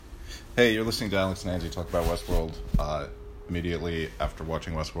Hey, you're listening to Alex and Angie talk about Westworld. Immediately after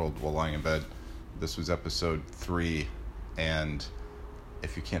watching Westworld while lying in bed, this was episode 3, and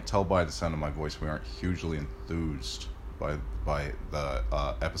if you can't tell by the sound of my voice, we aren't hugely enthused by the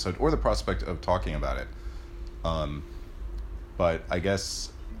episode or the prospect of talking about it. But I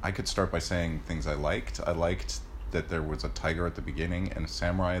guess I could start by saying things I liked. I liked that there was a tiger at the beginning and a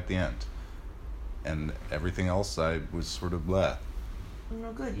samurai at the end, and everything else I was sort of bleh.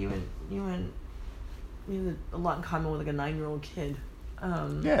 No, good. You had a lot in common with like a 9-year-old kid.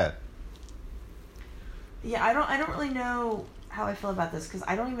 Yeah. Yeah, I don't really know how I feel about this because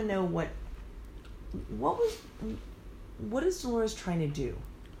I don't even know what is Dolores trying to do?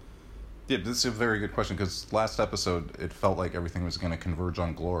 Yeah, this is a very good question because last episode it felt like everything was going to converge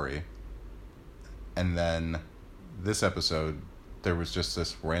on Glory, and then this episode there was just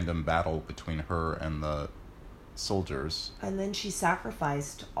this random battle between her and the soldiers. And then she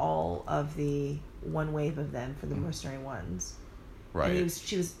sacrificed all of the one wave of them for the mercenary ones. Right. And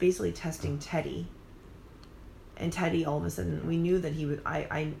she was basically testing Teddy. And Teddy, all of a sudden, we knew that he would.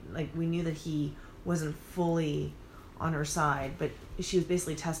 We knew that he wasn't fully on her side, but she was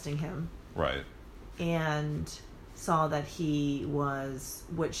basically testing him. Right. And saw that he was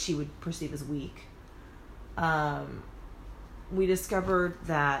what she would perceive as weak. We discovered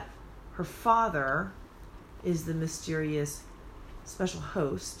that her father is the mysterious special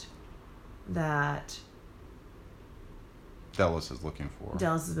host that Dallas is looking for.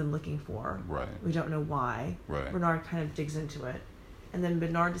 Dallas has been looking for. Right. We don't know why. Right. Bernard kind of digs into it, and then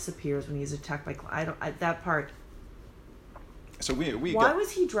Bernard disappears when he's attacked by. That part. So we. Why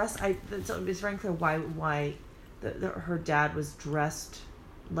was he dressed? It's very unclear why her dad was dressed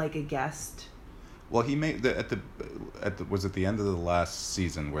like a guest. Well, he made was it the end of the last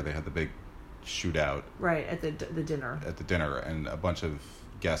season where they had the big shootout? Right, at the dinner. At the dinner, and a bunch of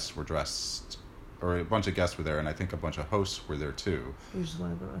guests were dressed, or a bunch of guests were there, and I think a bunch of hosts were there too. He was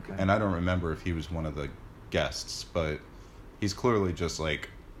one of them, okay. And I don't remember if he was one of the guests, but he's clearly just like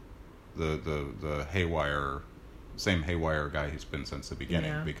the same haywire guy he's been since the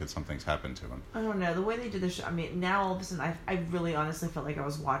beginning, because something's happened to him. I don't know. The way they did the show, I mean, now all of a sudden, I really honestly felt like I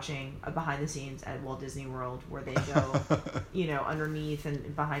was watching a behind the scenes at Walt Disney World where they go, underneath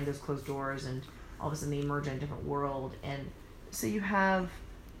and behind those closed doors, and all of a sudden they emerge in a different world. And so you have,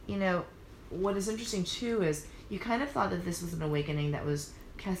 what is interesting too is you kind of thought that this was an awakening that was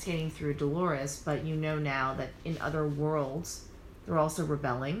cascading through Dolores, but now that in other worlds, they're also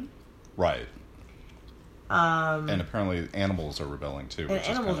rebelling. Right. And apparently animals are rebelling too. And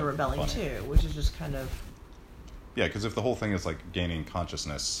animals are rebelling too, which is just kind of... Yeah, because if the whole thing is like gaining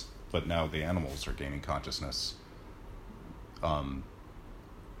consciousness, but now the animals are gaining consciousness,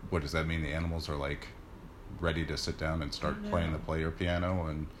 what does that mean? The animals are like ready to sit down and start playing the player piano,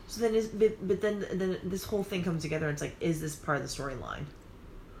 and... So then this whole thing comes together and it's like, is this part of the storyline?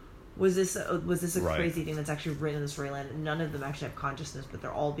 Was this a crazy thing that's actually written in the storyline? None of them actually have consciousness, but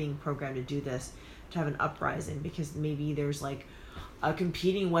they're all being programmed to do this, to have an uprising, because maybe there's like a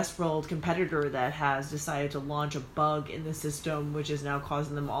competing Westworld competitor that has decided to launch a bug in the system, which is now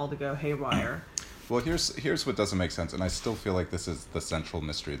causing them all to go haywire. Well, here's what doesn't make sense, and I still feel like this is the central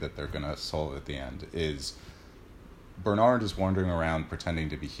mystery that they're going to solve at the end, is Bernard is wandering around pretending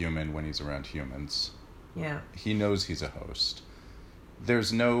to be human when he's around humans. Yeah. He knows he's a host.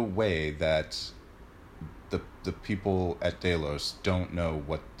 There's no way that the people at Delos don't know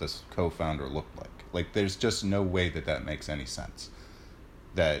what this co-founder looked like. Like, there's just no way that makes any sense.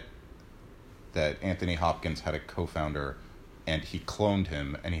 That Anthony Hopkins had a co-founder, and he cloned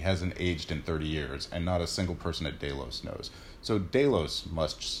him, and he hasn't aged in 30 years, and not a single person at Delos knows. So Delos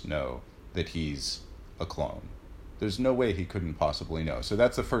must know that he's a clone. There's no way he couldn't possibly know. So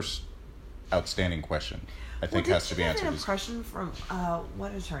that's the first outstanding question I think has to be answered. An impression from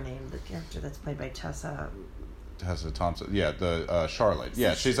what is her name? The character that's played by Tessa Thompson. Yeah, the Charlotte.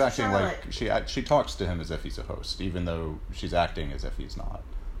 Yeah, she's acting Charlotte. Like she talks to him as if he's a host, even though she's acting as if he's not.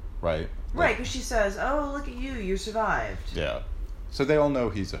 Right. Right, because she says, "Oh, look at you! You survived." Yeah. So they all know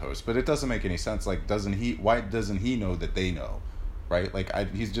he's a host, but it doesn't make any sense. Like, why doesn't he know that they know? Right? Like,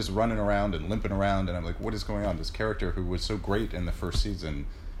 he's just running around and limping around, and I'm like, what is going on? This character who was so great in the first season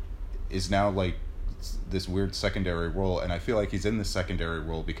is now like this weird secondary role, and I feel like he's in the secondary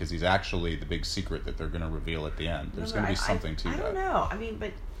role because he's actually the big secret that they're going to reveal at the end. There's going to be something to that. I don't know. I mean,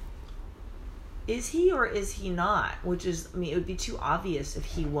 but is he or is he not? Which is, I mean, it would be too obvious if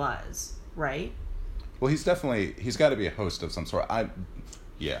he was, right? Well, he's got to be a host of some sort. I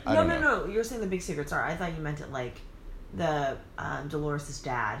don't know. No. You're saying the big secret. Sorry, I thought you meant it like the Dolores'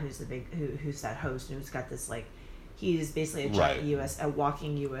 dad, who's that host, and who's got this like he's basically a giant a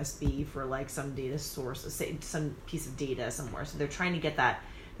walking USB for like some data source, some piece of data somewhere. So they're trying to get that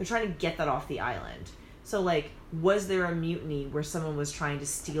off the island. So like, was there a mutiny where someone was trying to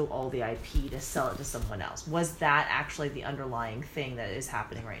steal all the IP to sell it to someone else? Was that actually the underlying thing that is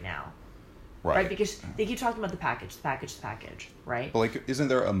happening right now? Right? Because they keep talking about the package, right? But like, isn't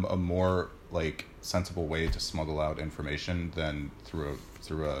there a more like sensible way to smuggle out information than through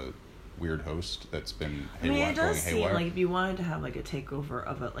a weird host that's been haywire? It does seem like if you wanted to have like a takeover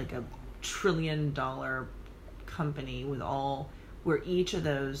of a $1 trillion company where each of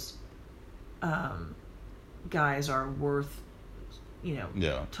those guys are worth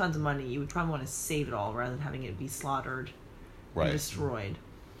tons of money, you would probably want to save it all rather than having it be slaughtered and destroyed.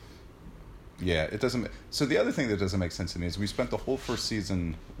 Yeah, it doesn't. So the other thing that doesn't make sense to me is we spent the whole first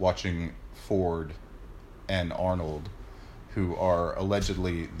season watching Ford and Arnold, who are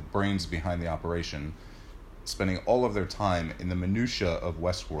allegedly the brains behind the operation, spending all of their time in the minutia of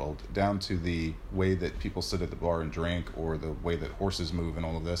Westworld, down to the way that people sit at the bar and drink, or the way that horses move and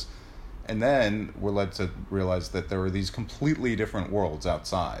all of this. And then we're led to realize that there are these completely different worlds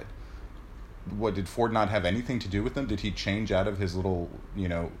outside. What, did Ford not have anything to do with them? Did he change out of his little,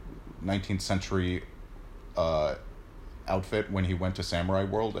 19th century outfit when he went to Samurai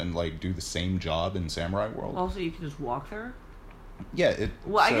World and like do the same job in Samurai World? Also, you can just walk there? Yeah.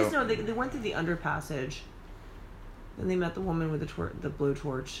 I guess no, they went through the underpassage. Then they met the woman with the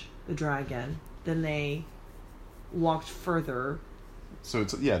blowtorch, the dragon. Then they walked further. So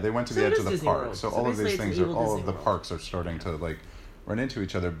they went to the edge of the park. World. So all of these things all of the parks are starting to like run into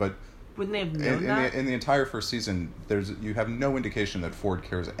each other, but wouldn't they have known that? In the entire first season, you have no indication that Ford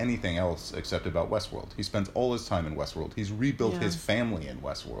cares anything else except about Westworld. He spends all his time in Westworld. He's rebuilt his family in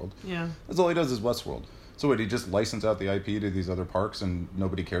Westworld. Yeah. That's all he does is Westworld. So would he just license out the IP to these other parks and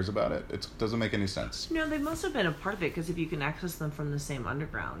nobody cares about it? It doesn't make any sense. No, they must have been a part of it, because if you can access them from the same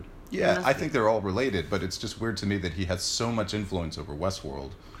underground. Yeah, I think they're all related, but it's just weird to me that he has so much influence over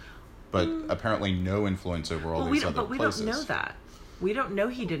Westworld, but apparently no influence over all these other places. But we don't know that. We don't know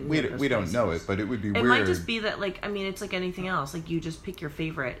he didn't. We don't know it, but it would be weird. It might just be that, like, I mean, it's like anything else. Like, you just pick your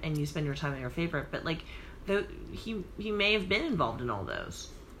favorite and you spend your time on your favorite. But like, he may have been involved in all those.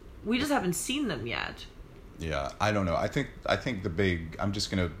 We just haven't seen them yet. Yeah, I don't know. I think the big. I'm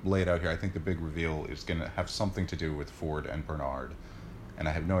just gonna lay it out here. I think the big reveal is gonna have something to do with Ford and Bernard, and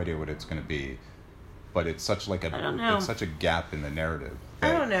I have no idea what it's gonna be. But it's such like it's such a gap in the narrative.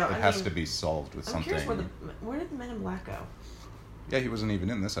 I don't know. It has to be solved with something. I'm curious where did the Men in Black go? Yeah, he wasn't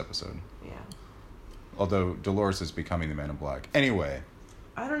even in this episode. Yeah. Although Dolores is becoming the Man in Black. Anyway,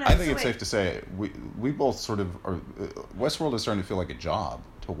 I don't know. I think it's safe to say we both sort of are. Westworld is starting to feel like a job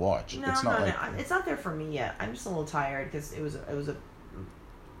to watch. No, it's not it's not there for me yet. I'm just a little tired because it was a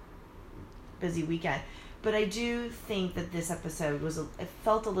busy weekend. But I do think that this episode it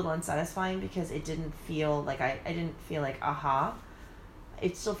felt a little unsatisfying because it didn't feel like I didn't feel like aha.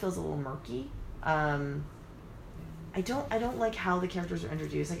 It still feels a little murky. I don't like how the characters are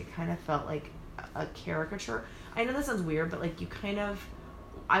introduced. Like, it kind of felt like a caricature. I know that sounds weird, but like,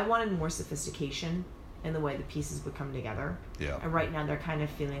 I wanted more sophistication in the way the pieces would come together. Yeah. And right now they're kind of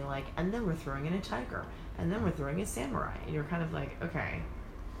feeling like, and then we're throwing in a tiger, and then we're throwing in samurai, and you're kind of like, okay.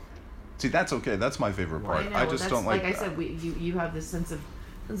 See, that's okay. That's my favorite part. I just don't like I said, you have this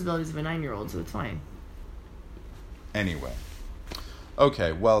sensibilities of a 9-year-old, so it's fine. Anyway.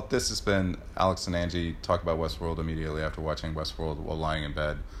 Okay, well, this has been Alex and Angie talk about Westworld immediately after watching Westworld while lying in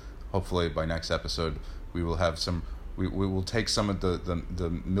bed. Hopefully, by next episode, we will have some. We will take some of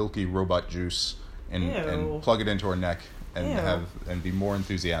the milky robot juice and plug it into our neck and be more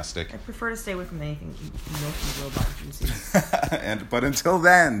enthusiastic. I prefer to stay away from anything milky robot juices. But until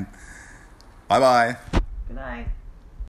then, bye bye. Good night.